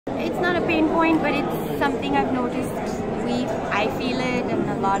it's not a pain point, but it's something I've noticed. I feel it, and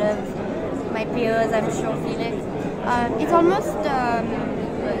a lot of my peers, I'm sure, feel it. It's almost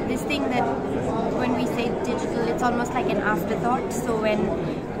this thing that when we say digital, it's almost like an afterthought. So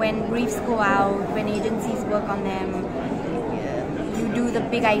when briefs go out, when agencies work on them, you do the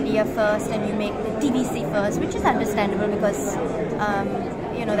big idea first and you make the TVC first, which is understandable because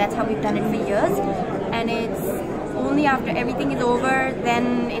that's how we've done it for years. And it's only after everything is over,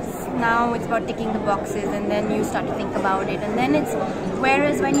 then it's about ticking the boxes, and then you start to think about it, and then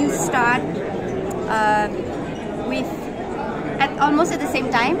whereas when you start almost at the same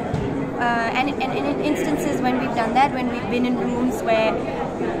time, and in instances when we've done that, when we've been in rooms where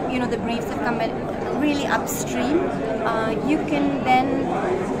the briefs have come really upstream, you can then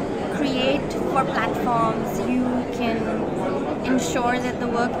create for platforms. You can ensure that the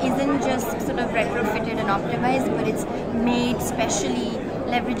work isn't just sort of retrofitted and optimized, but it's made specially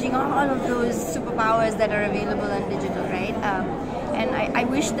leveraging all of those superpowers that are available on digital, right? And I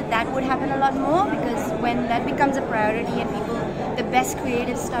wish that would happen a lot more, because when that becomes a priority and the best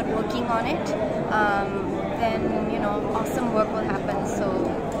creatives start working on it, then awesome work will happen. So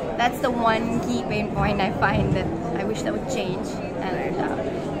that's the one key pain point I find that I wish that would change.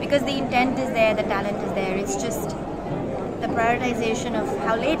 And because the intent is there, the talent is there, it's just the prioritization of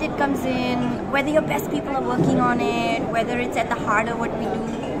how late it comes in, whether your best people are working on it, whether it's at the heart of what we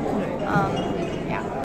do.